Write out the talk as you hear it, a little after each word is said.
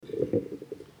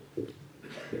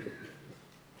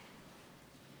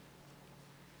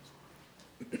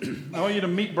I want you to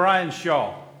meet Brian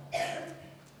Shaw,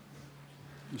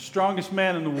 the strongest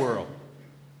man in the world.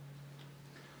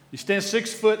 He stands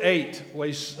 6'8",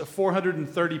 weighs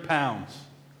 430 pounds.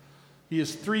 He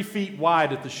is 3 feet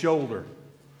wide at the shoulder.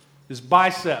 His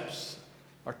biceps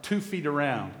are 2 feet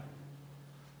around.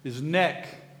 His neck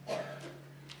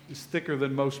is thicker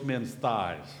than most men's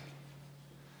thighs.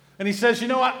 And he says, you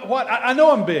know what? I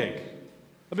know I'm big.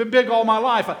 I've been big all my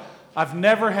life. I've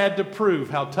never had to prove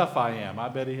how tough I am. I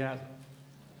bet he hasn't.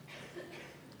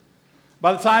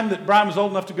 By the time that Brian was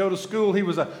old enough to go to school, he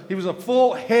was a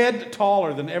full head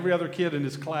taller than every other kid in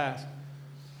his class.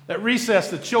 At recess,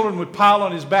 the children would pile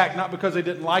on his back, not because they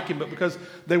didn't like him, but because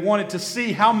they wanted to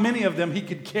see how many of them he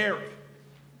could carry.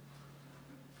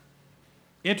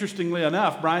 Interestingly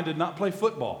enough, Brian did not play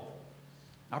football.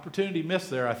 Opportunity missed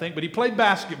there, I think, but he played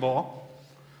basketball.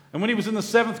 And when he was in the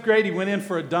 7th grade, he went in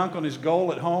for a dunk on his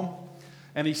goal at home,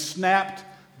 and he snapped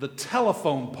the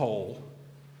telephone pole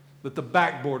that the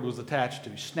backboard was attached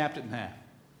to. He snapped it in half.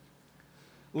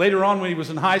 Later on, when he was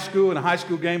in high school, in a high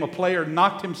school game, a player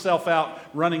knocked himself out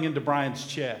running into Brian's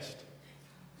chest.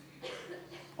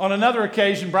 On another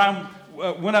occasion, Brian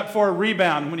went up for a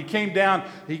rebound. When he came down,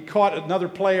 he caught another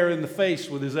player in the face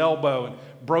with his elbow and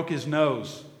broke his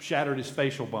nose, shattered his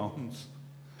facial bones.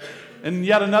 In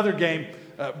yet another game,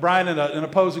 Brian and an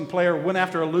opposing player went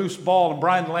after a loose ball, and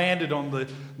Brian landed on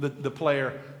the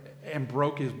player and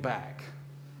broke his back.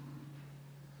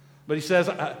 But he says,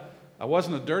 I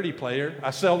wasn't a dirty player. I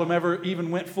seldom ever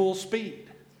even went full speed.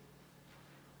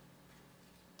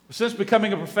 Since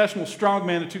becoming a professional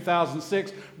strongman in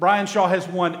 2006, Brian Shaw has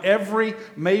won every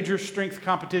major strength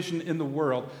competition in the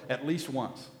world at least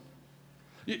once.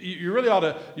 You really ought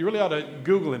to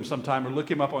Google him sometime or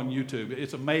look him up on YouTube.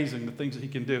 It's amazing the things that he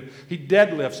can do. He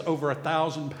deadlifts over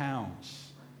 1,000 pounds.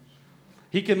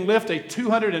 He can lift a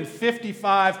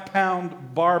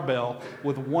 255-pound barbell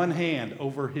with one hand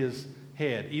over his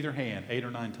head, either hand, 8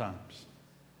 or 9 times.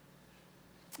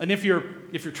 And if you're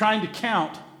trying to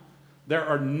count, there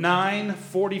are 9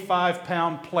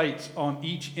 45-pound plates on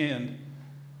each end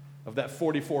of that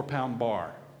 44-pound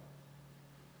bar.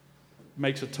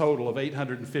 Makes a total of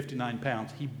 859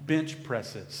 pounds. He bench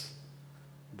presses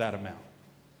that amount.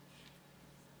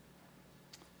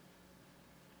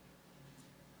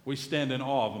 We stand in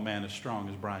awe of a man as strong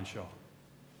as Brian Shaw.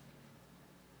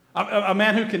 A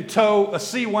man who can tow a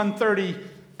C-130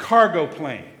 cargo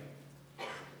plane,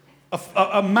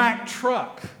 a Mack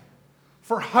truck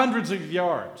for hundreds of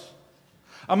yards.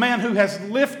 A man who has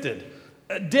deadlifted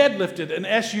an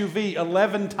SUV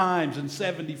 11 times in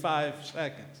 75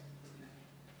 seconds.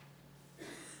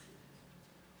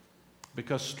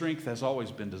 Because strength has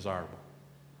always been desirable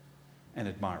and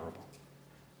admirable.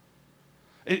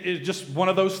 It's just one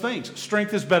of those things.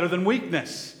 Strength is better than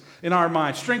weakness in our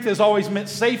minds. Strength has always meant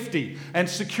safety and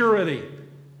security.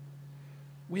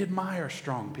 We admire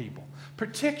strong people.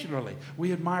 Particularly,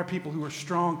 we admire people who are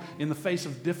strong in the face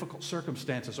of difficult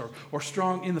circumstances or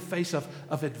strong in the face of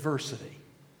adversity.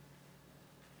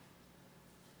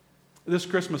 This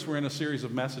Christmas, we're in a series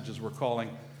of messages we're calling,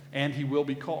 And He Will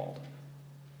Be Called.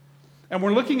 And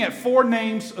we're looking at 4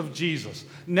 names of Jesus,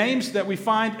 names that we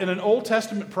find in an Old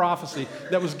Testament prophecy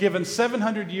that was given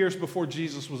 700 years before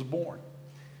Jesus was born.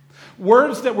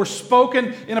 Words that were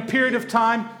spoken in a period of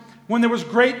time when there was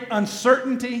great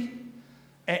uncertainty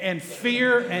and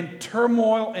fear and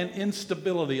turmoil and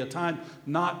instability, a time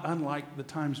not unlike the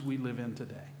times we live in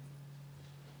today.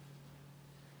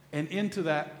 And into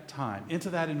that time,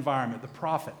 into that environment, the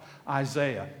prophet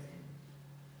Isaiah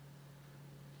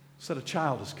said a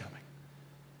child is coming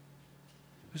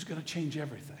who's going to change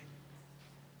everything.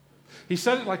 He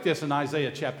said it like this in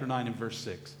Isaiah chapter 9 and verse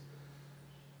 6.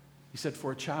 He said,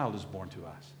 "For a child is born to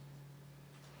us.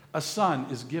 A son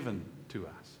is given to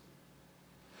us.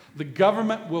 The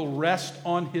government will rest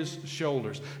on his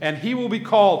shoulders, and he will be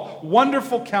called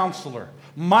Wonderful Counselor,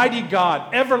 Mighty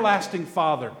God, Everlasting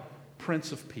Father,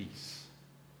 Prince of Peace."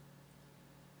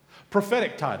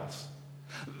 Prophetic titles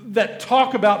that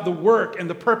talk about the work and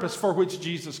the purpose for which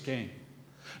Jesus came.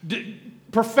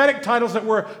 Prophetic titles that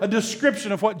were a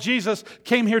description of what Jesus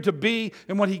came here to be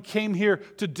and what He came here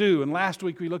to do. And last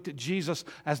week we looked at Jesus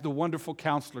as the Wonderful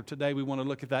Counselor. Today we want to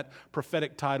look at that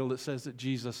prophetic title that says that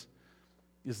Jesus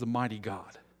is the Mighty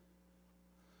God.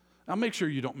 Now make sure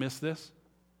you don't miss this.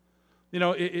 You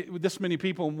know, with this many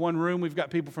people in one room, we've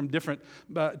got people from different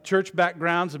church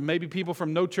backgrounds and maybe people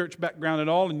from no church background at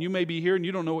all, and you may be here and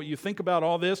you don't know what you think about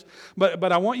all this,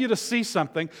 but I want you to see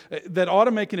something that ought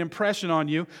to make an impression on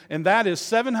you, and that is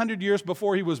 700 years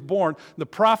before He was born, the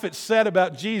prophet said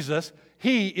about Jesus,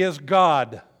 He is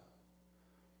God.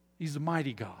 He's the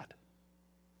mighty God.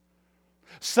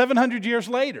 700 years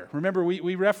later, remember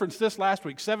we referenced this last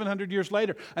week, 700 years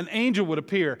later, an angel would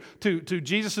appear to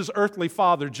Jesus' earthly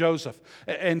father, Joseph,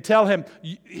 and tell him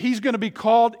he's going to be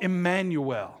called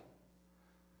Emmanuel,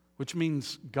 which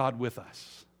means God with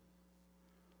us.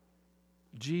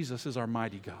 Jesus is our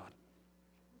mighty God.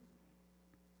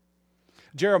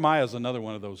 Jeremiah is another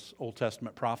one of those Old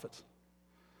Testament prophets.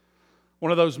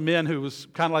 One of those men who was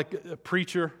kind of like a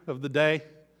preacher of the day.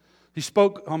 He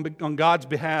spoke on God's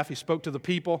behalf. He spoke to the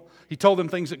people. He told them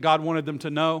things that God wanted them to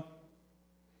know.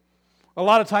 A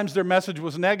lot of times their message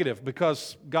was negative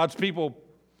because God's people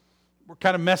were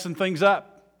kind of messing things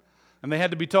up. And they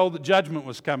had to be told that judgment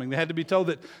was coming. They had to be told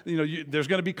that there's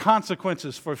going to be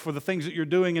consequences for the things that you're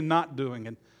doing and not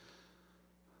doing.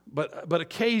 But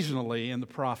occasionally in the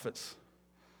prophets,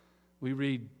 we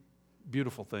read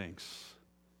beautiful things.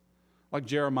 Like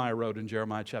Jeremiah wrote in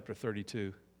Jeremiah chapter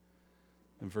 32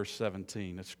 and verse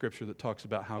 17. It's scripture that talks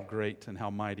about how great and how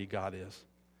mighty God is.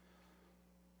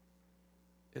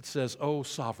 It says, "O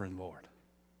sovereign Lord,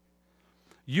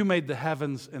 you made the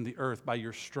heavens and the earth by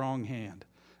your strong hand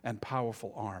and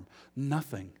powerful arm.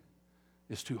 Nothing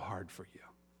is too hard for you."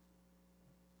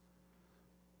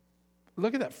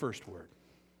 Look at that first word.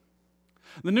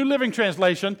 The New Living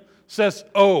Translation says,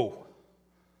 "Oh."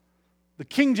 The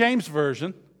King James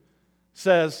Version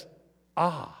says,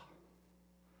 "Ah,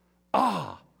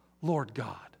 Lord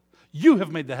God, you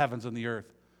have made the heavens and the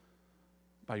earth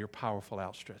by your powerful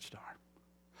outstretched arm."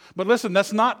 But listen,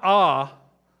 that's not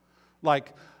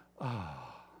like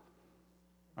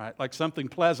right? Like something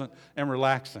pleasant and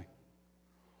relaxing.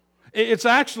 It's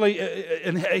actually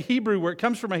in a Hebrew word. It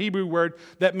comes from a Hebrew word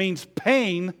that means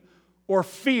pain or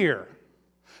fear.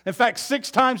 In fact,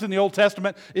 6 times in the Old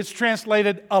Testament, it's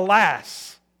translated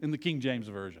 "alas" in the King James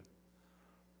Version.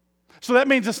 So that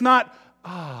means it's not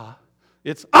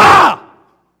it's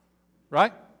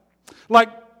right? Like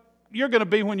you're going to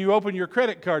be when you open your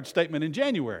credit card statement in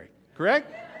January,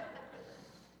 correct?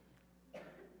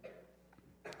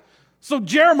 So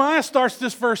Jeremiah starts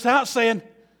this verse out saying,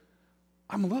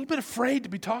 I'm a little bit afraid to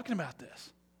be talking about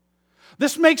this.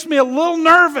 This makes me a little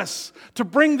nervous to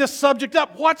bring this subject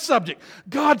up. What subject?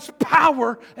 God's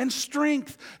power and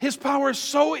strength. His power is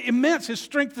so immense. His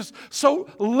strength is so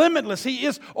limitless. He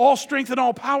is all strength and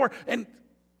all power. And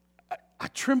I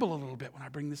tremble a little bit when I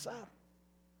bring this up.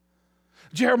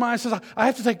 Jeremiah says, I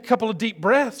have to take a couple of deep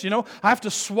breaths, I have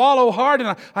to swallow hard, and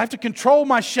I have to control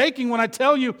my shaking when I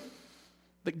tell you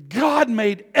that God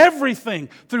made everything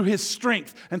through His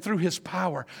strength and through His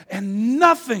power, and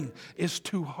nothing is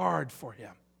too hard for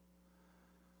Him.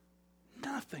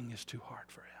 Nothing is too hard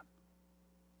for Him.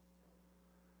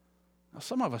 Now,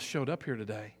 some of us showed up here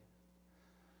today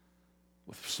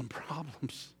with some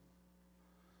problems.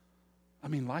 I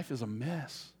mean, life is a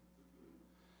mess.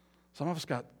 Some of us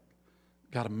got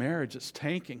a marriage that's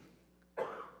tanking.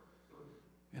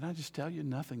 And I just tell you,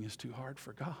 nothing is too hard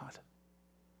for God.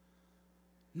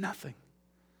 Nothing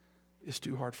is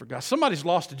too hard for God. Somebody's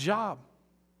lost a job.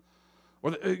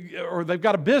 Or they've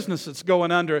got a business that's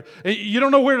going under. You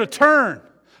don't know where to turn.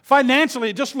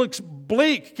 Financially, it just looks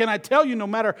bleak. Can I tell you, no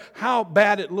matter how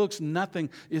bad it looks, nothing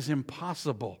is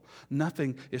impossible.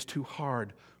 Nothing is too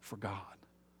hard for God.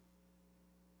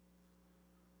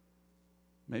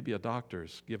 Maybe a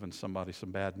doctor's given somebody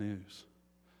some bad news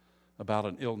about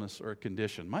an illness or a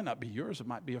condition. Might not be yours. It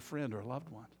might be a friend or a loved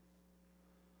one.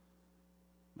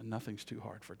 But nothing's too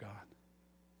hard for God.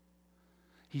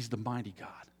 He's the mighty God.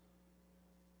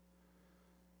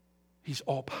 He's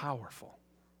all-powerful.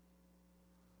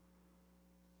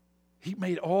 He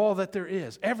made all that there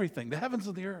is, everything, the heavens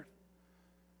and the earth,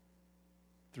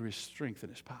 through His strength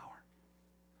and His power.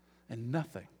 And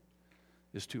nothing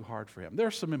is too hard for Him. There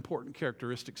are some important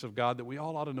characteristics of God that we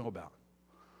all ought to know about.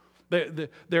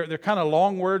 They're kind of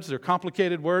long words, they're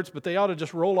complicated words, but they ought to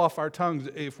just roll off our tongues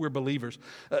if we're believers.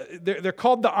 They're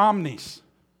called the omnis.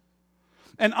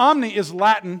 And omni is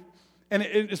Latin, and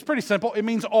it's pretty simple. It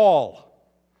means all.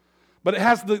 But it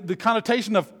has the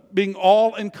connotation of being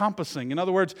all-encompassing. In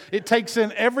other words, it takes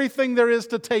in everything there is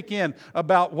to take in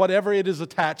about whatever it is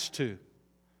attached to.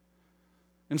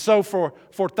 And so for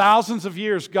thousands of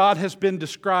years, God has been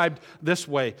described this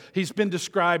way. He's been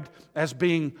described as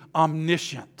being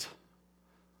omniscient.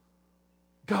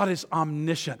 God is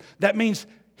omniscient. That means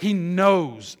He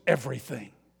knows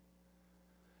everything.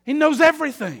 He knows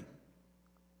everything.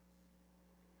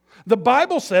 The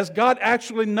Bible says God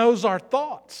actually knows our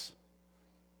thoughts.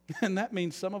 And that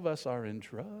means some of us are in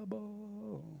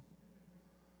trouble.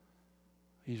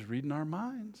 He's reading our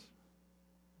minds.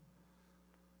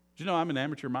 Do you know I'm an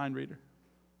amateur mind reader?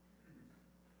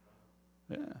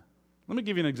 Yeah. Let me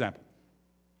give you an example.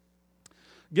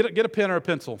 Get a pen or a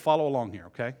pencil. Follow along here,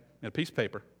 okay? And a piece of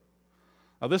paper.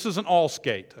 Now, this is an all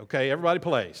skate, okay? Everybody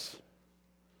plays.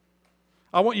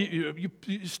 I want you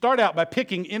start out by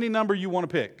picking any number you want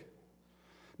to pick.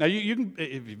 Now, you can,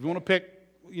 if you want to pick,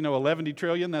 11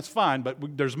 trillion, that's fine, but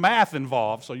there's math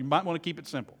involved, so you might want to keep it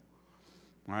simple.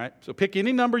 All right? So pick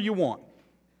any number you want.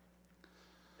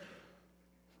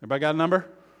 Everybody got a number?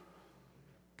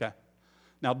 Okay.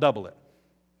 Now double it.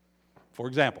 For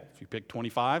example, if you pick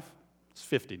 25, it's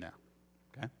 50 now.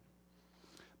 Okay?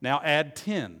 Now add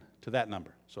 10 to that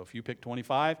number. So if you pick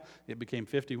 25, it became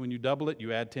 50. When you double it,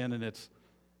 you add 10 and it's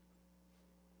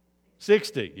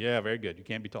 60. Yeah, very good. You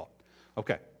can't be taught.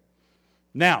 Okay.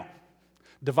 Now,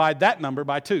 divide that number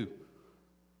by 2.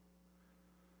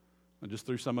 I just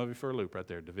threw some of you for a loop right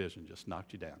there. Division just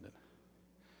knocked you down, didn't it?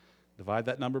 Divide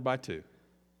that number by 2.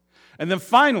 And then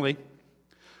finally,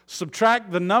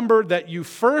 subtract the number that you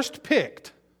first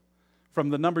picked from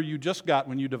the number you just got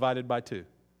when you divided by 2.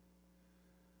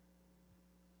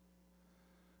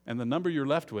 And the number you're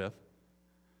left with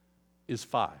is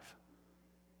 5.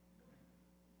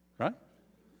 Right?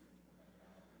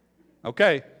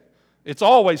 Okay. It's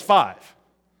always 5.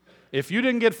 If you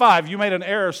didn't get 5, you made an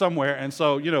error somewhere, and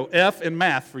so, F in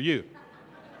math for you.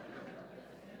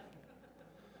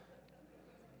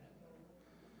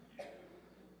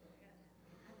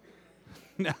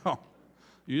 Now,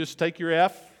 you just take your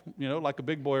F, like a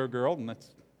big boy or girl, and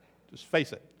just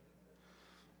face it.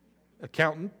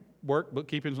 Accountant work,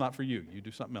 bookkeeping's not for you. You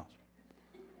do something else.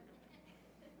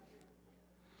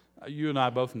 You and I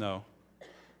both know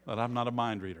that I'm not a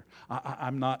mind reader.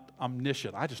 I'm not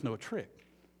omniscient. I just know a trick.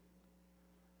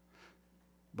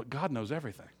 But God knows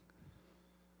everything.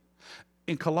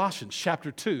 In Colossians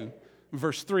chapter 2,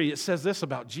 verse 3, it says this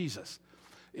about Jesus.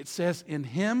 It says, "In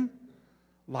him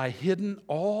lie hidden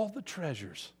all the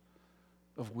treasures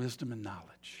of wisdom and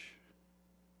knowledge."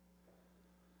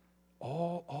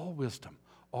 All wisdom,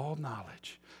 all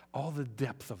knowledge, all the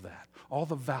depth of that, all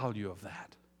the value of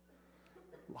that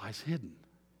lies hidden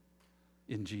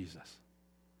in Jesus.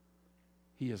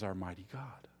 He is our mighty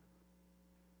God.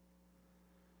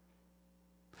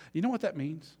 You know what that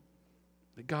means?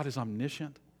 That God is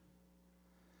omniscient?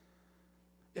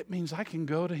 It means I can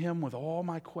go to him with all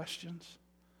my questions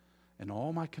and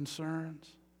all my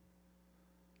concerns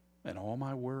and all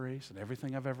my worries and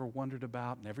everything I've ever wondered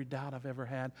about and every doubt I've ever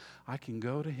had. I can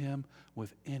go to him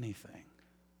with anything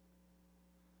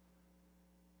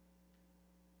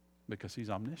because he's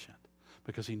omniscient,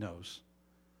 because he knows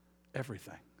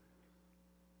everything.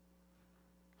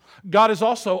 God is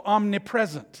also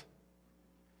omnipresent.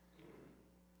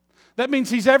 That means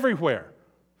he's everywhere.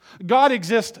 God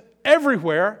exists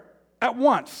everywhere at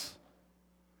once.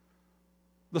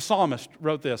 The psalmist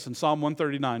wrote this in Psalm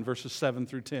 139, verses 7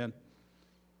 through 10.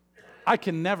 "I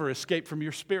can never escape from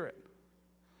your spirit.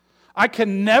 I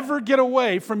can never get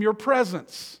away from your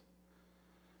presence.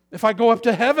 If I go up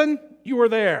to heaven, you are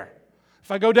there.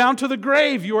 If I go down to the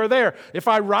grave, you are there. If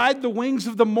I ride the wings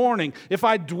of the morning, if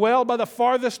I dwell by the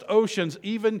farthest oceans,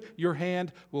 even your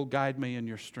hand will guide me and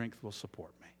your strength will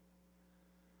support me."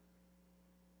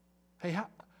 Hey, how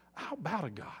about a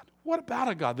God? What about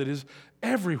a God that is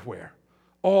everywhere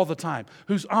all the time,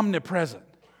 who's omnipresent?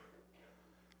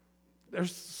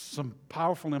 There's some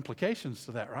powerful implications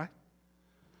to that, right?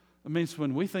 It means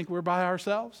when we think we're by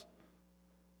ourselves,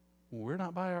 we're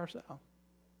not by ourselves.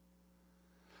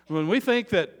 When we think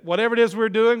that whatever it is we're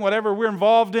doing, whatever we're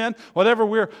involved in, whatever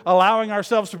we're allowing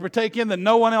ourselves to partake in that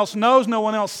no one else knows, no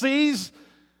one else sees,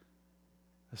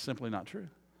 that's simply not true.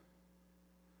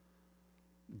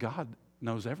 God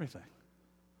knows everything.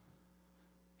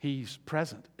 He's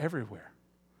present everywhere,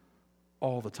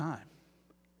 all the time.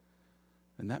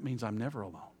 And that means I'm never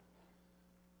alone.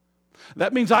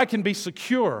 That means I can be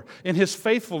secure in his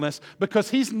faithfulness because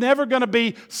he's never going to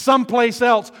be someplace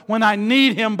else when I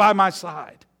need him by my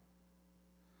side.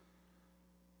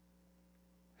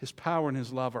 His power and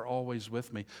his love are always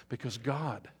with me because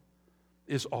God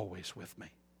is always with me.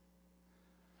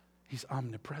 He's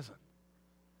omnipresent.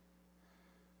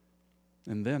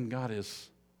 And then God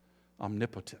is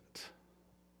omnipotent,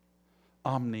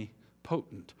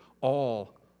 omnipotent,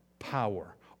 all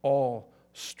power, all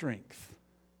strength.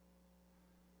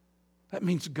 That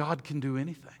means God can do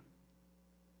anything.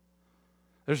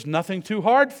 There's nothing too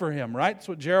hard for him, right? That's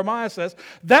what Jeremiah says.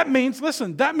 That means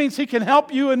he can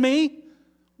help you and me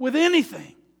with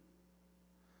anything.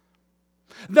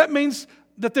 That means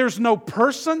that there's no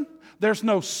person, there's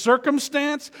no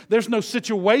circumstance, there's no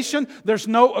situation, there's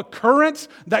no occurrence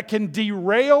that can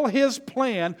derail his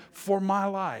plan for my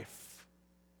life.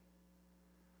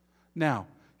 Now,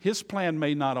 his plan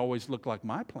may not always look like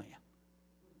my plan,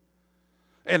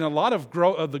 And a lot of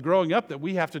the growing up that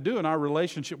we have to do in our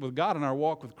relationship with God and our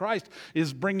walk with Christ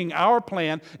is bringing our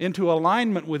plan into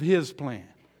alignment with His plan.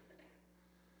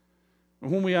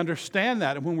 And when we understand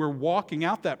that and when we're walking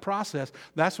out that process,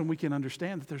 that's when we can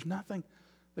understand that there's nothing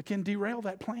that can derail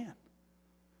that plan.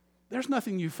 There's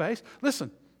nothing you face.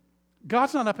 Listen,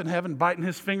 God's not up in heaven biting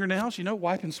His fingernails,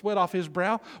 wiping sweat off His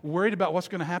brow, worried about what's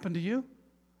going to happen to you.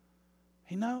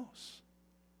 He knows.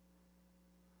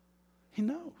 He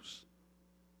knows.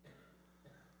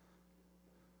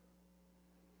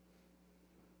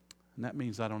 And that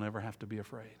means I don't ever have to be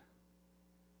afraid.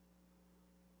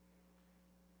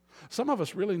 Some of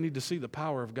us really need to see the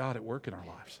power of God at work in our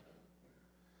lives.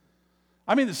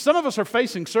 I mean, some of us are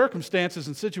facing circumstances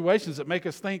and situations that make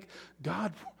us think,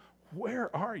 God,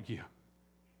 where are you?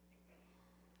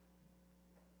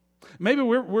 Maybe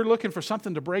we're looking for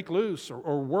something to break loose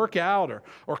or work out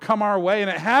or come our way,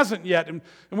 and it hasn't yet. And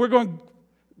we're going,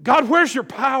 God, where's your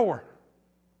power?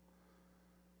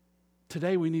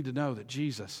 Today we need to know that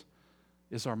Jesus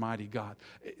is our mighty God,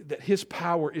 that His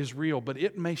power is real, but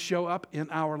it may show up in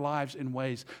our lives in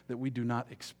ways that we do not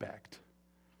expect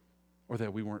or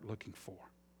that we weren't looking for.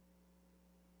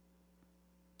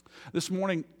 This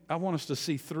morning, I want us to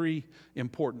see 3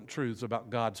 important truths about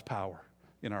God's power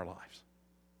in our lives.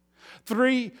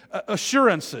 3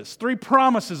 assurances, 3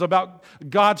 promises about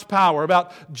God's power,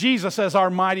 about Jesus as our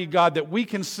mighty God that we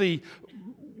can see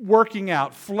working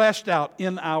out, fleshed out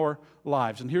in our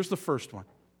lives. And here's the first one.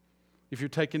 If you're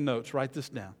taking notes, write this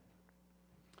down.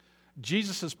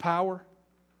 Jesus' power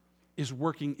is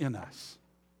working in us.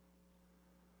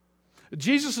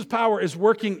 Jesus' power is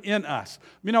working in us.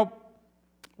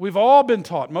 We've all been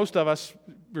taught, most of us,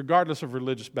 regardless of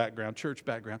religious background, church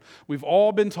background, we've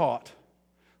all been taught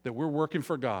that we're working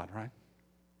for God, right?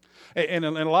 And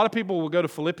a lot of people will go to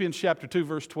Philippians chapter 2,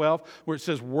 verse 12, where it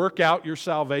says, work out your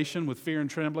salvation with fear and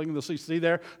trembling. And they'll see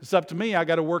there, it's up to me, I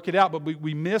got to work it out. But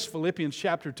we miss Philippians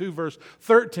chapter 2, verse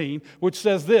 13, which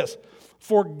says this,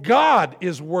 for God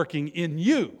is working in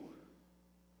you,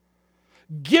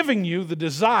 giving you the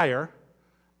desire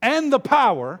and the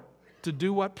power to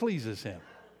do what pleases Him.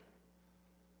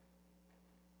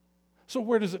 So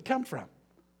where does it come from?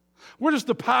 Where does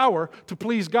the power to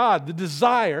please God, the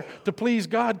desire to please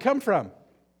God come from?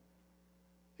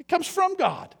 It comes from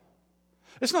God.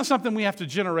 It's not something we have to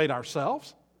generate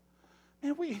ourselves.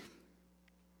 Man, we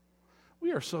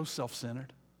are so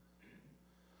self-centered.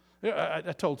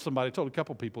 I told a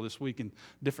couple people this week in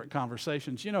different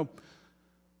conversations,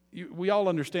 we all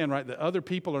understand, right, that other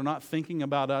people are not thinking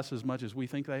about us as much as we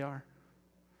think they are.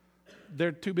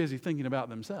 They're too busy thinking about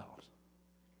themselves.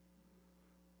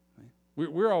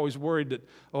 We're always worried that,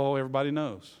 everybody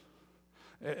knows.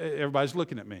 Everybody's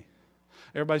looking at me.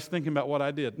 Everybody's thinking about what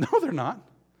I did. No, they're not.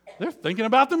 They're thinking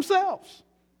about themselves.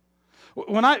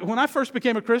 When I first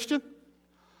became a Christian,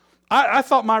 I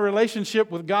thought my relationship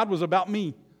with God was about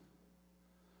me.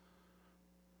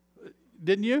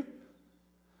 Didn't you?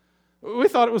 We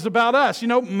thought it was about us.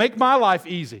 Make my life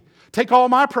easy. Take all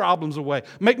my problems away.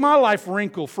 Make my life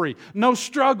wrinkle-free. No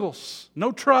struggles.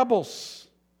 No troubles.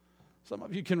 Some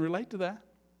of you can relate to that.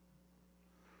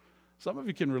 Some of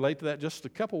you can relate to that just a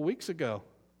couple weeks ago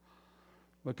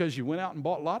because you went out and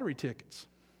bought lottery tickets.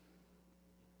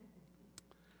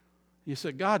 You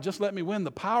said, God, just let me win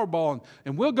the Powerball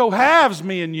and we'll go halves,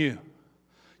 me and you.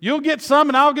 You'll get some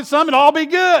and I'll get some and I'll be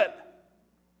good.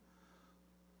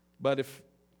 But if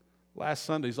last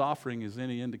Sunday's offering is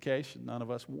any indication, none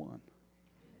of us won.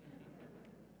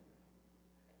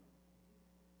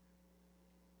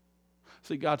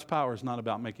 See, God's power is not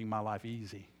about making my life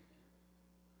easy.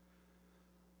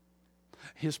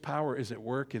 His power is at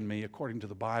work in me, according to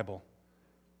the Bible,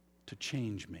 to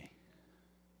change me,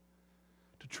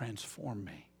 to transform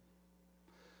me,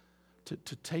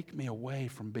 to take me away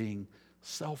from being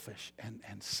selfish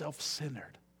and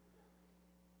self-centered,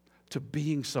 to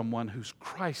being someone who's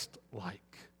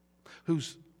Christ-like,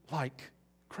 who's like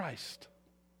Christ.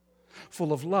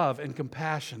 Full of love and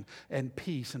compassion and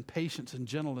peace and patience and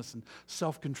gentleness and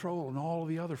self-control and all of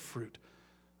the other fruit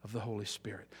of the Holy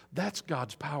Spirit. That's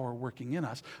God's power working in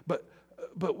us, but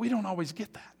we don't always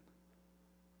get that.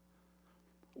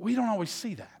 We don't always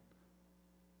see that.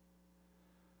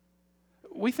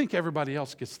 We think everybody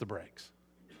else gets the breaks,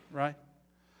 right?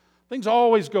 Things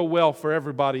always go well for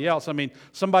everybody else. I mean,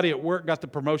 somebody at work got the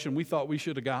promotion we thought we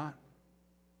should have got.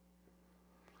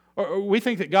 Or we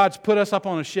think that God's put us up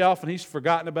on a shelf and He's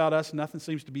forgotten about us. Nothing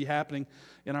seems to be happening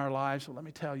in our lives. Well, let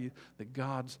me tell you that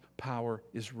God's power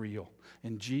is real.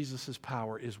 And Jesus'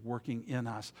 power is working in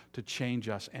us to change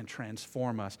us and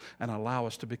transform us and allow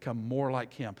us to become more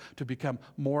like Him, to become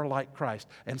more like Christ.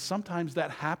 And sometimes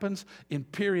that happens in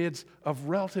periods of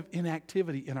relative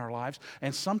inactivity in our lives.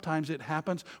 And sometimes it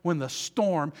happens when the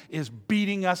storm is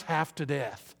beating us half to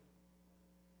death.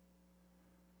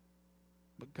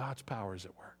 But God's power is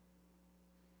at work.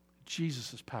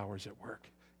 Jesus' power is at work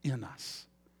in us,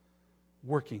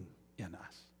 working in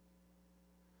us.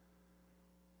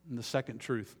 And the second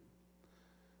truth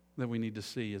that we need to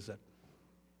see is that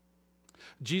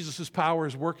Jesus' power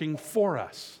is working for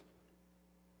us.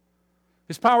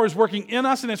 His power is working in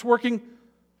us and it's working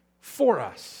for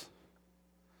us.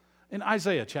 In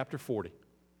Isaiah chapter 40,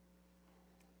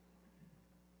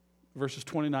 verses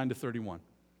 29 to 31.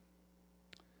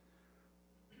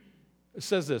 It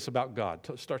says this about God.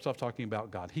 It starts off talking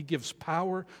about God. He gives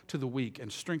power to the weak and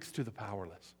strength to the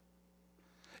powerless.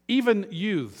 Even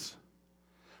youths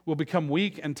will become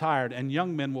weak and tired, and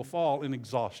young men will fall in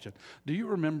exhaustion. Do you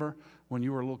remember when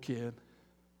you were a little kid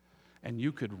and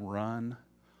you could run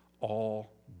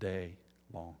all day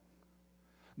long?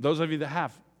 Those of you that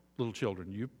have little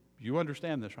children, you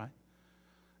understand this, right?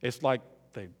 It's like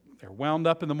they're wound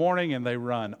up in the morning and they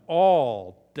run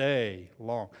all day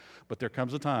long. But there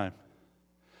comes a time,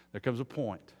 there comes a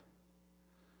point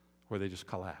where they just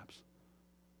collapse.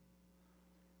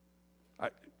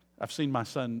 I've seen my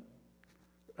son,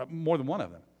 more than one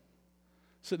of them,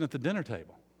 sitting at the dinner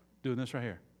table doing this right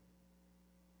here.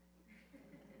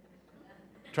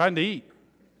 Trying to eat.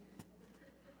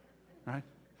 Right?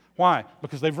 Why?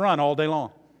 Because they've run all day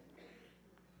long.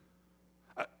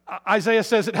 Isaiah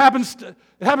says it happens to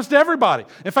everybody.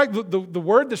 In fact, the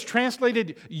word that's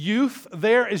translated youth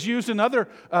there is used in other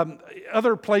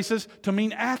places to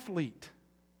mean athlete.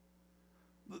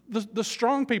 The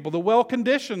strong people, the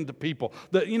well-conditioned people,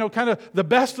 kind of the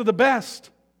best of the best.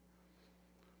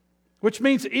 Which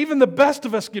means even the best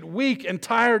of us get weak and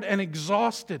tired and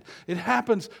exhausted. It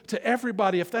happens to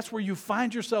everybody. If that's where you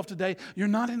find yourself today, you're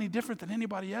not any different than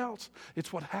anybody else.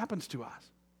 It's what happens to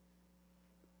us.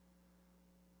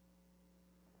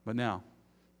 But now,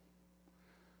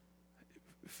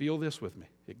 feel this with me.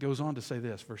 It goes on to say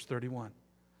this, verse 31.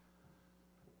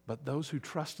 But those who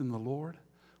trust in the Lord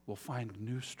will find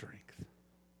new strength.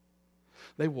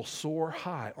 They will soar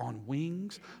high on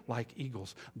wings like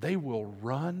eagles. They will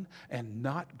run and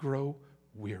not grow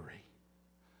weary.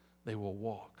 They will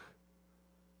walk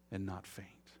and not faint.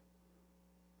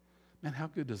 Man, how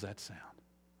good does that sound?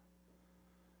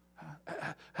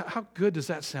 How good does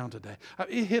that sound today?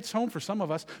 It hits home for some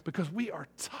of us because we are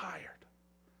tired.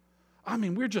 I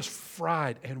mean, we're just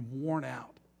fried and worn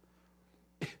out.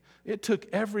 It took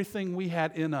everything we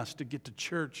had in us to get to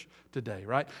church today,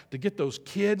 right? To get those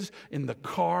kids in the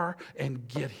car and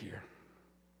get here.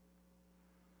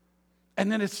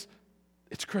 And then it's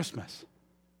Christmas.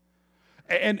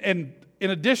 And in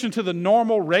addition to the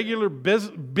normal, regular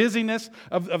busyness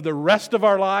of the rest of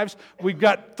our lives, we've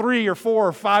got 3 or 4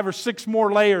 or 5 or 6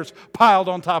 more layers piled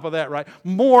on top of that, right?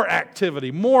 More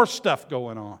activity, more stuff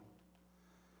going on.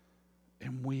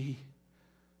 And we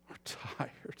are tired.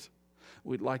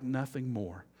 We'd like nothing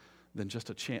more than just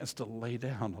a chance to lay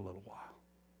down a little while.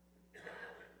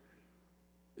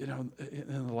 You know,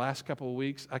 in the last couple of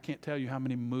weeks, I can't tell you how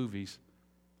many movies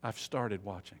I've started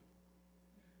watching.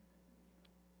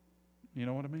 You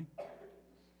know what I mean?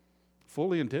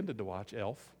 Fully intended to watch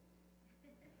Elf.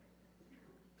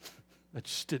 I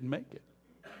just didn't make it.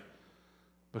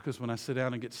 Because when I sit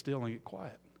down and get still and get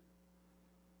quiet,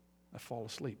 I fall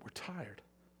asleep. We're tired.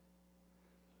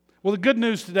 Well, the good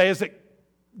news today is that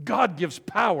God gives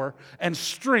power and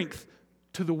strength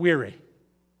to the weary.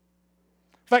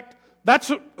 In fact, that's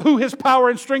who His power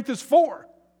and strength is for.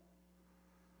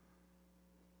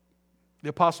 The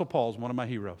Apostle Paul is one of my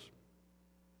heroes.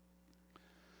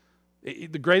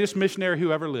 The greatest missionary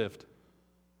who ever lived.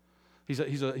 He's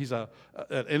an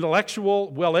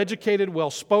intellectual, well-educated,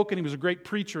 well-spoken. He was a great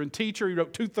preacher and teacher. He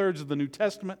wrote 2/3 of the New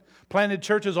Testament, planted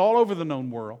churches all over the known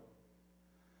world.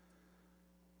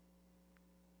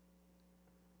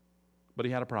 But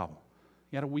he had a problem.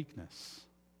 He had a weakness.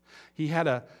 He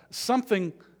had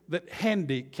something that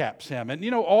handicaps him.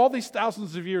 And all these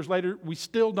thousands of years later, we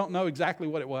still don't know exactly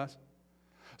what it was.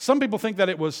 Some people think that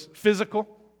it was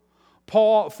physical.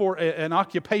 Paul, for an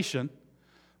occupation,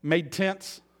 made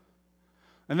tents.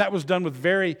 And that was done with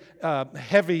very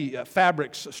heavy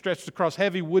fabrics stretched across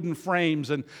heavy wooden frames.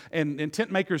 And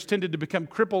tent makers tended to become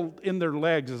crippled in their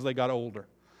legs as they got older.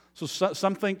 So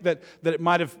some think that it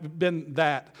might have been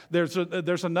that. There's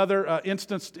another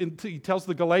instance, he tells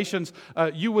the Galatians,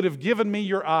 you would have given me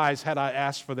your eyes had I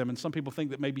asked for them. And some people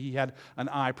think that maybe he had an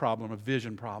eye problem, a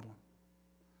vision problem.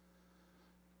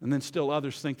 And then still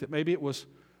others think that maybe it was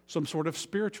some sort of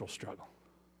spiritual struggle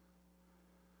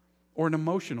or an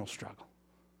emotional struggle.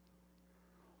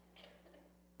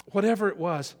 Whatever it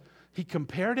was, he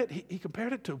compared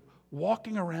it to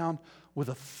walking around with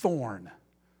a thorn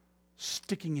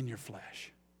sticking in your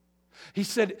flesh. He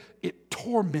said it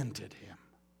tormented him.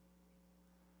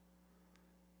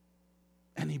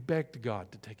 And he begged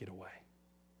God to take it away.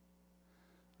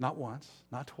 Not once,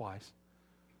 not twice,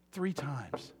 3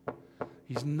 times.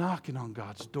 He's knocking on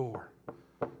God's door.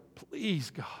 Please,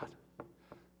 God,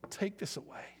 take this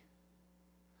away.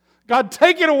 God,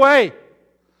 take it away.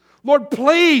 Lord,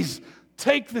 please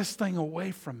take this thing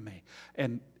away from me.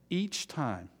 And each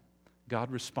time,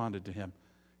 God responded to him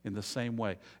in the same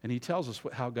way. And he tells us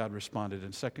how God responded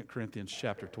in 2 Corinthians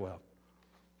chapter 12.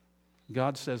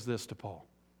 God says this to Paul.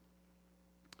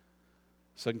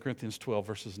 2 Corinthians 12,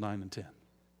 verses 9 and 10.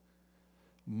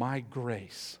 My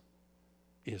grace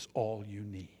is all you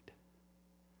need.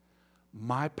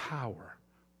 My power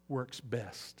works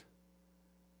best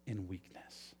in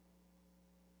weakness.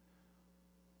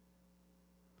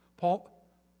 Paul,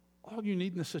 all you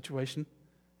need in this situation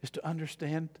is to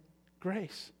understand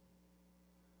grace.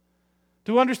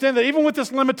 To understand that even with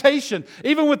this limitation,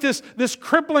 even with this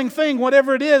crippling thing,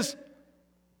 whatever it is,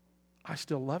 I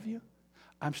still love you.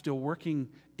 I'm still working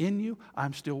in you.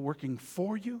 I'm still working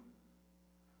for you.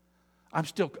 I'm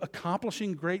still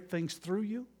accomplishing great things through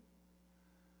you.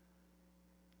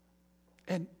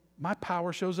 And my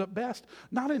power shows up best,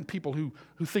 not in people who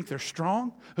think they're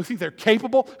strong, who think they're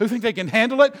capable, who think they can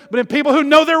handle it, but in people who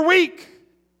know they're weak.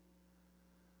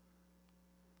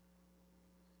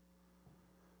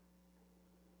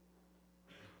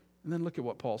 And then look at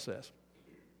what Paul says.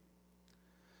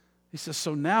 He says,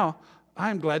 so now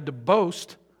I'm glad to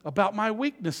boast about my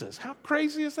weaknesses. How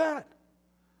crazy is that?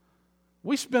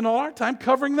 We spend all our time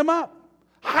covering them up,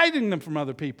 hiding them from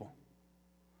other people,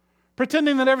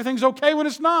 pretending that everything's okay when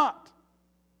it's not.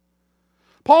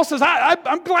 Paul says,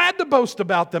 I'm glad to boast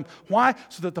about them. Why?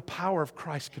 So that the power of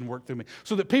Christ can work through me.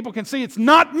 So that people can see it's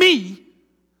not me,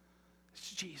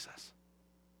 it's Jesus.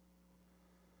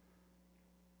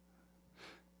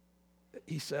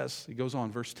 He says, he goes on,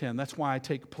 verse 10, that's why I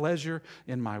take pleasure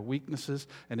in my weaknesses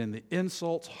and in the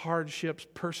insults, hardships,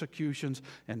 persecutions,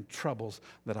 and troubles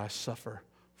that I suffer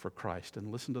for Christ.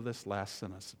 And listen to this last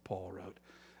sentence that Paul wrote.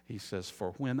 He says,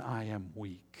 for when I am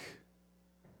weak,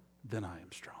 then I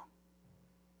am strong.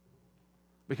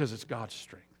 Because it's God's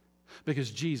strength.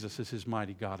 Because Jesus is his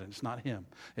mighty God, and it's not him.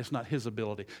 It's not his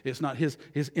ability. It's not his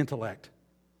intellect.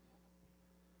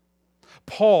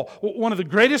 Paul, one of the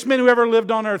greatest men who ever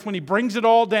lived on earth, when he brings it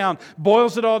all down,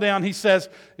 boils it all down, he says,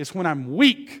 it's when I'm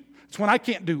weak, it's when I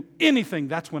can't do anything,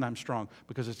 that's when I'm strong,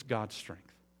 because it's God's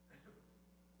strength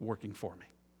working for me.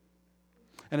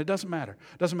 And it doesn't matter.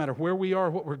 It doesn't matter where we are,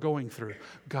 what we're going through.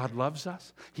 God loves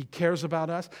us. He cares about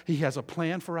us. He has a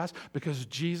plan for us because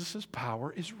Jesus'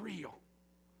 power is real.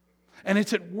 And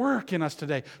it's at work in us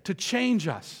today to change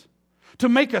us, to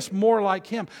make us more like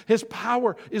him. His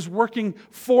power is working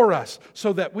for us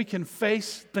so that we can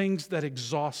face things that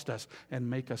exhaust us and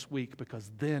make us weak,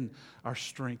 because then our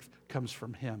strength comes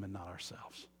from him and not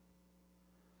ourselves.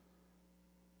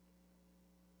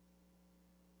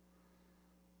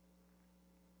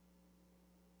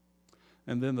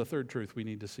 And then the third truth we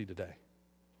need to see today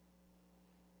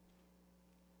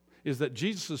is that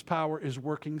Jesus' power is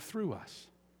working through us.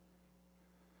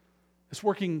 It's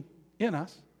working in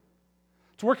us.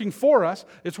 It's working for us.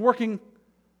 It's working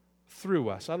through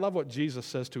us. I love what Jesus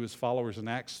says to his followers in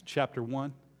Acts chapter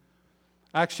 1.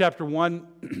 Acts chapter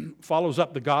 1 follows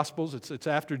up the Gospels. It's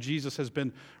after Jesus has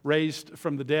been raised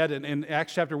from the dead. And in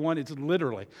Acts chapter 1, it's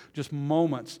literally just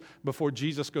moments before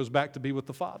Jesus goes back to be with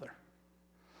the Father.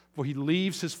 Before he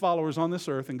leaves his followers on this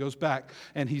earth and goes back.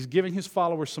 And he's giving his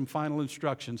followers some final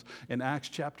instructions in Acts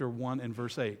chapter 1 and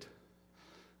verse 8.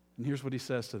 And here's what he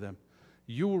says to them.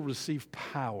 You will receive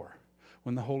power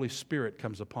when the Holy Spirit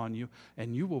comes upon you,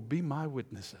 and you will be my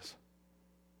witnesses,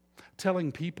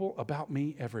 telling people about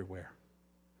me everywhere.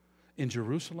 In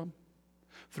Jerusalem,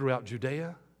 throughout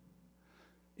Judea,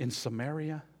 in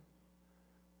Samaria,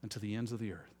 and to the ends of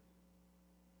the earth.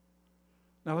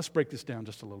 Now let's break this down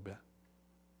just a little bit.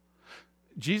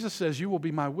 Jesus says, you will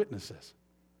be my witnesses.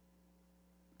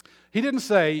 He didn't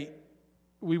say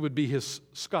we would be his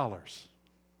scholars,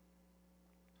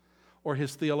 or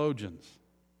his theologians,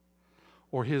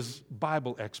 or his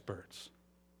Bible experts,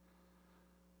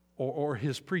 or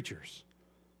his preachers.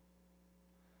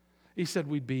 He said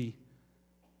we'd be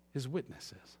His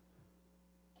witnesses.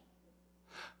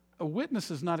 A witness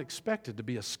is not expected to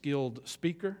be a skilled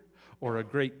speaker or a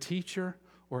great teacher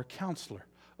or a counselor.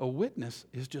 A witness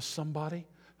is just somebody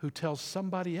who tells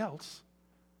somebody else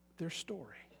their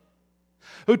story,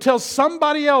 who tells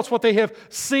somebody else what they have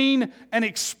seen and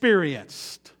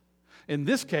experienced. In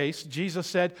this case, Jesus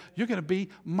said, you're going to be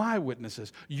my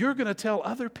witnesses. You're going to tell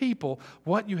other people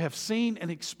what you have seen and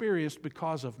experienced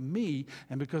because of me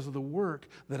and because of the work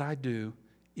that I do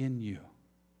in you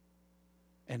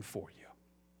and for you.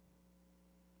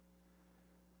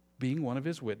 Being one of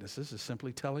His witnesses is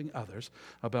simply telling others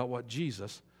about what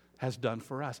Jesus has done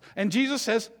for us. And Jesus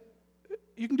says,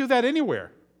 you can do that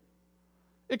anywhere.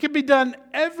 It can be done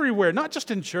everywhere, not just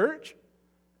in church.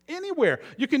 Anywhere.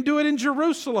 You can do it in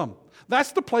Jerusalem.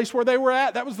 That's the place where they were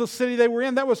at. That was the city they were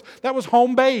in. That was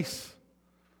home base.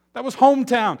 That was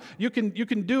hometown. You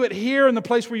can do it here in the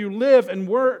place where you live and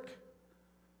work.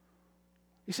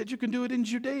 He said you can do it in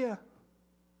Judea.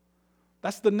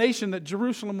 That's the nation that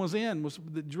Jerusalem was in.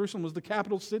 Jerusalem was the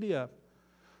capital city of.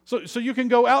 So you can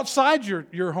go outside your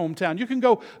hometown. You can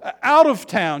go out of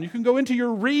town. You can go into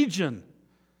your region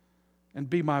and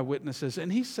be my witnesses.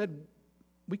 And he said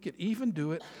we could even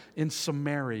do it in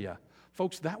Samaria.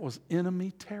 Folks, that was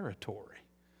enemy territory.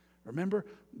 Remember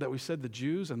that we said the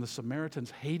Jews and the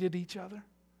Samaritans hated each other?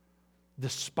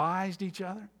 Despised each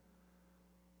other?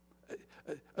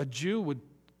 A Jew would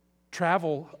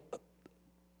travel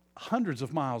hundreds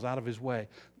of miles out of his way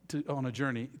on a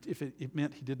journey if it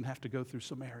meant he didn't have to go through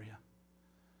Samaria.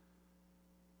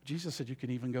 Jesus said you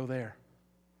can even go there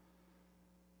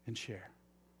and share.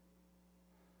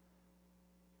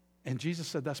 And Jesus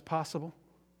said that's possible.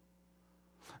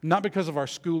 Not because of our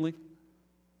schooling,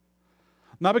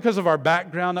 not because of our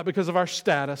background, not because of our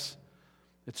status.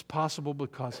 It's possible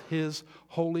because His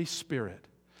Holy Spirit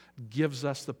gives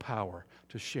us the power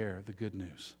to share the good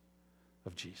news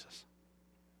of Jesus.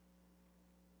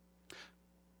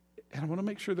 And I want to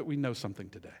make sure that we know something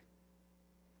today.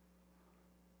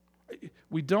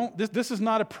 This is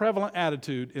not a prevalent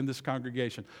attitude in this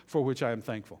congregation, for which I am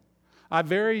thankful. I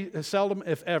very seldom,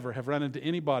 if ever, have run into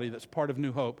anybody that's part of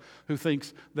New Hope who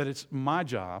thinks that it's my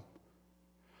job,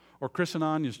 or Chris and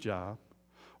Anya's job,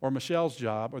 or Michelle's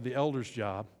job, or the elder's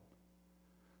job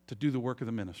to do the work of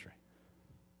the ministry.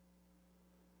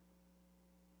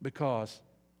 Because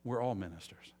we're all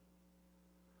ministers.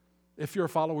 If you're a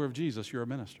follower of Jesus, you're a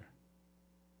minister.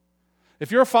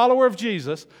 If you're a follower of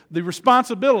Jesus, the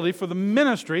responsibility for the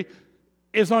ministry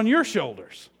is on your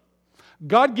shoulders.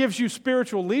 God gives you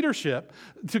spiritual leadership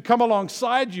to come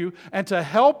alongside you and to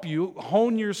help you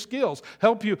hone your skills,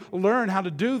 help you learn how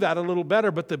to do that a little better.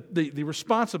 But the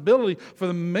responsibility for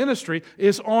the ministry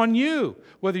is on you.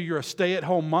 Whether you're a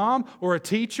stay-at-home mom or a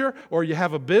teacher, or you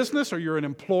have a business, or you're an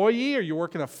employee, or you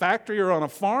work in a factory or on a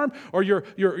farm, or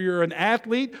you're an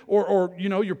athlete, or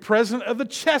you're president of the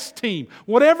chess team.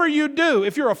 Whatever you do,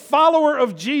 if you're a follower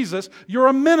of Jesus, you're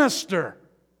a minister.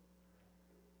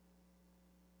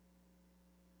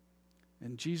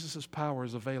 And Jesus' power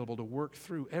is available to work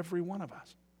through every one of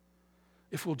us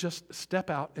if we'll just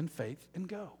step out in faith and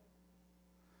go.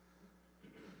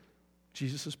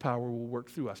 Jesus' power will work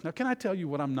through us. Now, can I tell you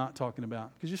what I'm not talking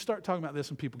about? Because you start talking about this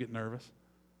and people get nervous.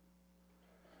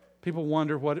 People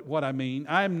wonder what I mean.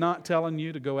 I am not telling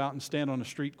you to go out and stand on a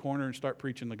street corner and start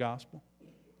preaching the gospel.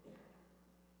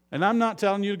 And I'm not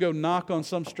telling you to go knock on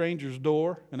some stranger's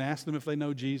door and ask them if they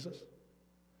know Jesus.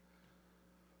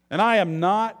 And I am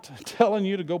not telling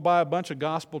you to go buy a bunch of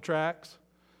gospel tracts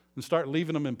and start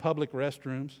leaving them in public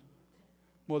restrooms.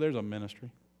 Well, there's a ministry.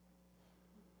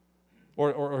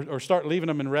 Or start leaving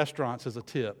them in restaurants as a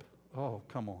tip. Oh,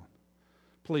 come on.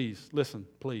 Please, listen,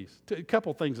 please. A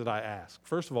couple things that I ask.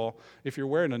 First of all, if you're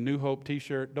wearing a New Hope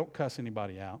t-shirt, don't cuss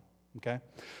anybody out, okay?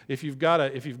 If you've got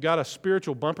a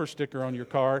spiritual bumper sticker on your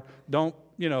car, don't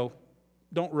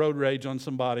road rage on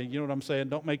somebody. You know what I'm saying?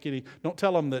 Don't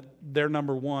tell them that they're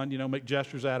number one, make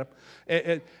gestures at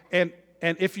them.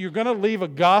 And if you're going to leave a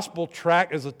gospel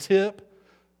tract as a tip,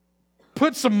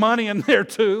 put some money in there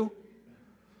too.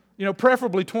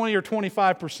 Preferably 20 or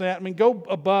 25%. Go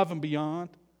above and beyond.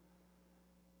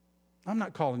 I'm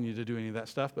not calling you to do any of that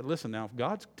stuff, but listen now, if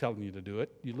God's telling you to do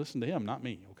it, you listen to Him, not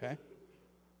me, okay?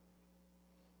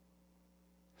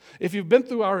 If you've been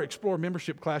through our Explore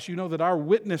membership class, you know that our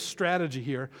witness strategy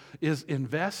here is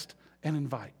invest and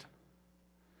invite.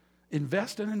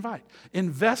 Invest and invite.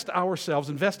 Invest ourselves,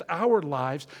 invest our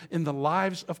lives in the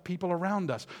lives of people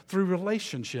around us through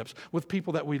relationships with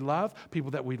people that we love,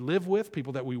 people that we live with,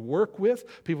 people that we work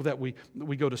with, people that we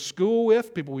go to school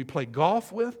with, people we play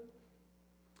golf with.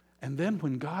 And then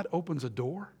when God opens a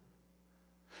door,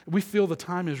 We feel the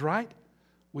time is right,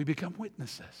 we become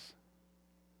witnesses.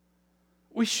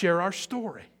 We share our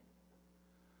story.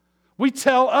 We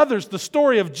tell others the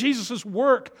story of Jesus'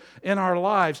 work in our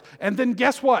lives. And then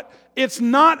guess what? It's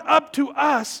not up to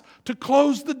us to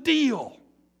close the deal.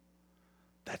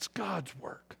 That's God's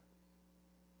work.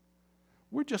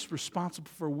 We're just responsible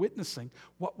for witnessing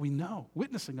what we know,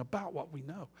 witnessing about what we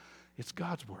know. It's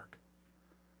God's work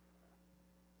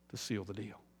to seal the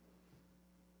deal.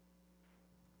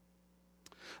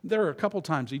 There are a couple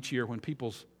times each year when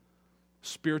people's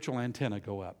spiritual antenna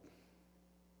go up.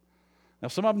 Now,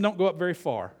 some of them don't go up very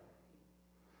far,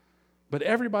 but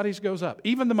everybody's goes up.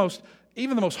 Even the most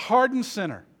hardened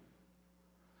sinner,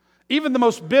 even the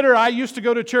most bitter, I used to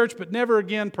go to church but never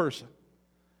again person,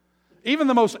 even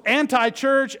the most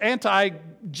anti-church,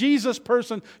 anti-Jesus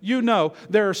person you know,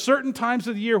 there are certain times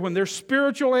of the year when their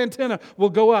spiritual antenna will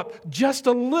go up just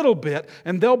a little bit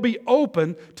and they'll be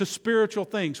open to spiritual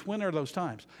things. When are those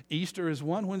times? Easter is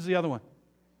one. When's the other one?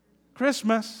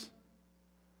 Christmas.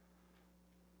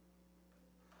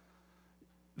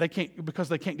 Because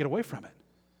they can't get away from it.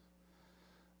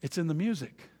 It's in the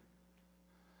music.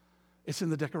 It's in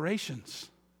the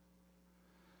decorations.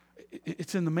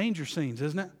 It's in the manger scenes,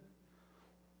 isn't it?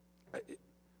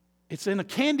 It's in a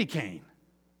candy cane.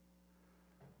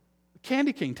 The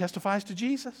candy cane testifies to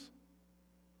Jesus.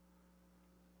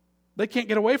 They can't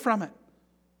get away from it.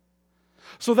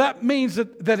 So that means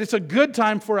that it's a good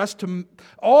time for us to,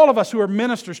 all of us who are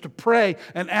ministers, to pray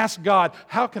and ask God,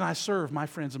 how can I serve my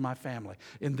friends and my family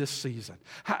in this season?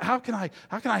 How can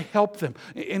I help them?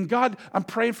 And God, I'm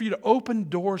praying for you to open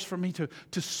doors for me to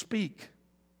speak,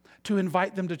 to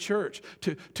invite them to church,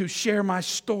 to share my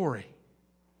story,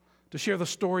 to share the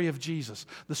story of Jesus,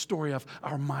 the story of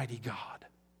our mighty God.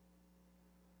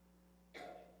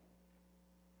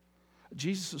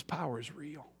 Jesus' power is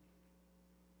real.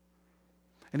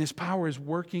 And His power is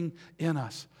working in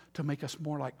us to make us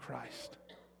more like Christ.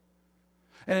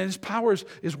 And His power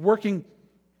is working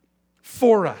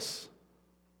for us.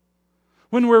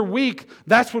 When we're weak,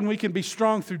 that's when we can be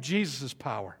strong through Jesus'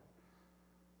 power.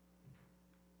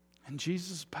 And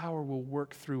Jesus' power will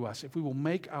work through us if we will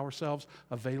make ourselves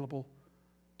available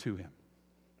to Him.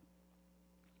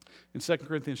 In 2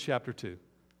 Corinthians chapter 2,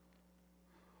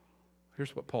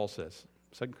 here's what Paul says.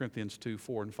 2 Corinthians 2,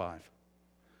 4 and 5.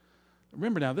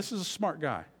 Remember now, this is a smart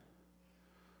guy.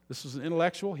 This is an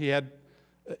intellectual. He had,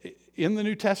 in the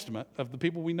New Testament, of the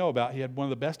people we know about, he had one of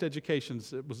the best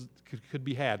educations that could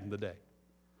be had in the day.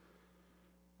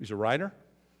 He's a writer,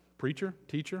 preacher,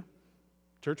 teacher,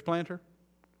 church planter,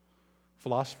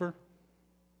 philosopher,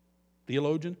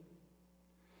 theologian.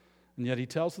 And yet he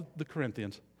tells the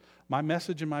Corinthians, my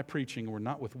message and my preaching were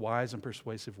not with wise and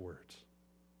persuasive words,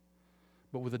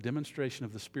 but with a demonstration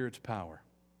of the Spirit's power,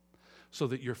 so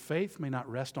that your faith may not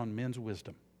rest on men's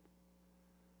wisdom,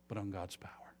 but on God's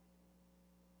power.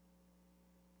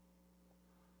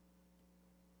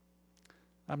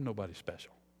 I'm nobody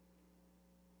special.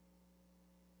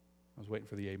 I was waiting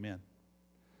for the amen.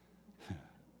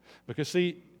 Because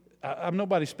see, I'm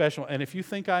nobody special, and if you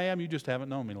think I am, you just haven't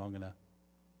known me long enough.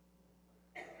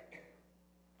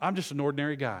 I'm just an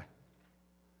ordinary guy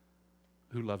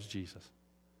who loves Jesus.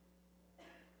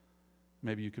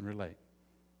 Maybe you can relate.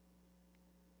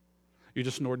 You're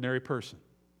just an ordinary person,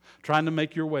 trying to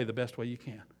make your way the best way you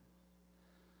can.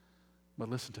 But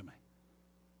listen to me.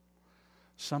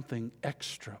 Something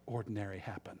extraordinary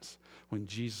happens when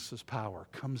Jesus' power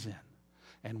comes in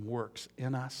and works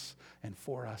in us and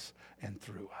for us and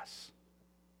through us.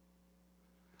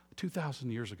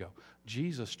 2,000 years ago,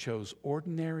 Jesus chose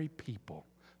ordinary people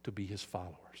to be His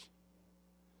followers.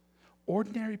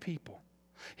 Ordinary people.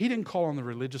 He didn't call on the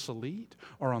religious elite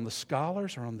or on the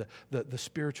scholars or on the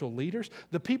spiritual leaders.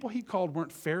 The people He called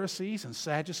weren't Pharisees and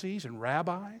Sadducees and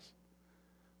rabbis.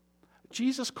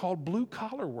 Jesus called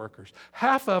blue-collar workers.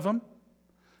 Half of them,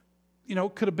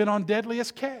 could have been on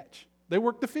deadliest catch. They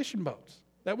worked the fishing boats.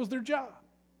 That was their job.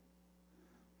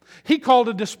 He called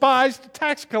a despised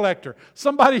tax collector,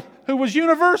 somebody who was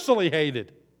universally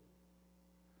hated.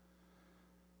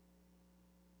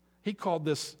 He called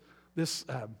this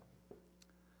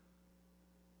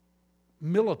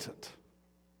militant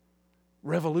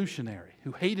revolutionary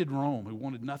who hated Rome, who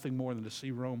wanted nothing more than to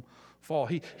see Rome fall.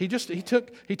 He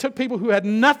took people who had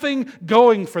nothing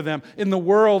going for them in the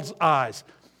world's eyes.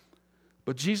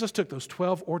 But Jesus took those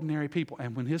 12 ordinary people,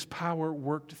 and when His power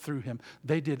worked through Him,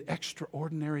 they did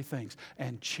extraordinary things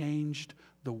and changed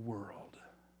the world.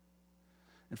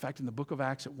 In fact, in the book of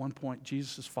Acts, at one point,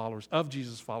 Jesus' followers,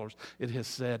 it has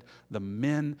said, the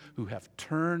men who have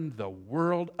turned the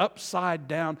world upside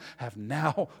down have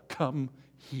now come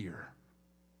here.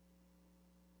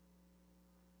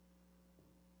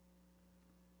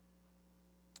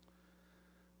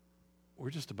 We're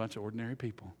just a bunch of ordinary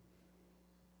people.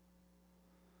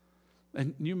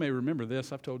 And you may remember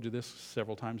this, I've told you this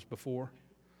several times before,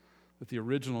 that the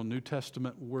original New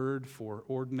Testament word for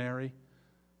ordinary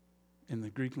in the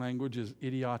Greek language is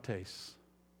idiotes.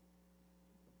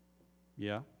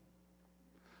 Yeah,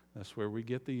 that's where we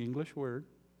get the English word.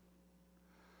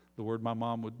 The word my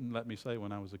mom wouldn't let me say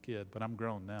when I was a kid, but I'm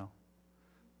grown now.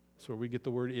 That's where we get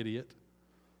the word idiot.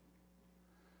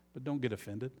 But don't get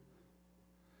offended,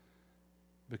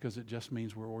 because it just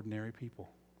means we're ordinary people.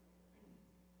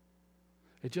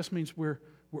 It just means we're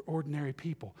ordinary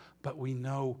people, but we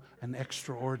know an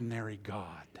extraordinary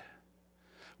God.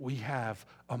 We have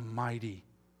a mighty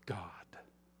God.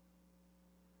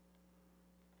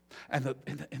 And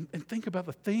think about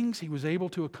the things he was able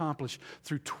to accomplish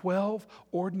through 12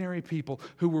 ordinary people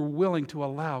who were willing to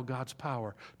allow God's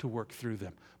power to work through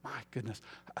them. My goodness,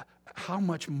 how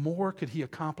much more could he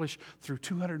accomplish through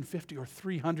 250 or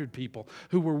 300 people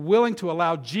who were willing to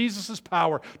allow Jesus'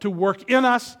 power to work in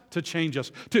us to change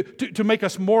us, to make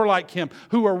us more like him,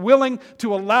 who are willing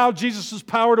to allow Jesus'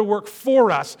 power to work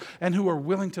for us, and who are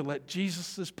willing to let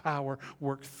Jesus' power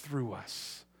work through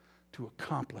us to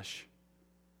accomplish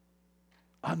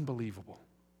unbelievable,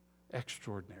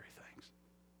 extraordinary things.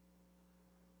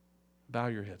 Bow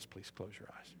your heads, please. Close your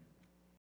eyes.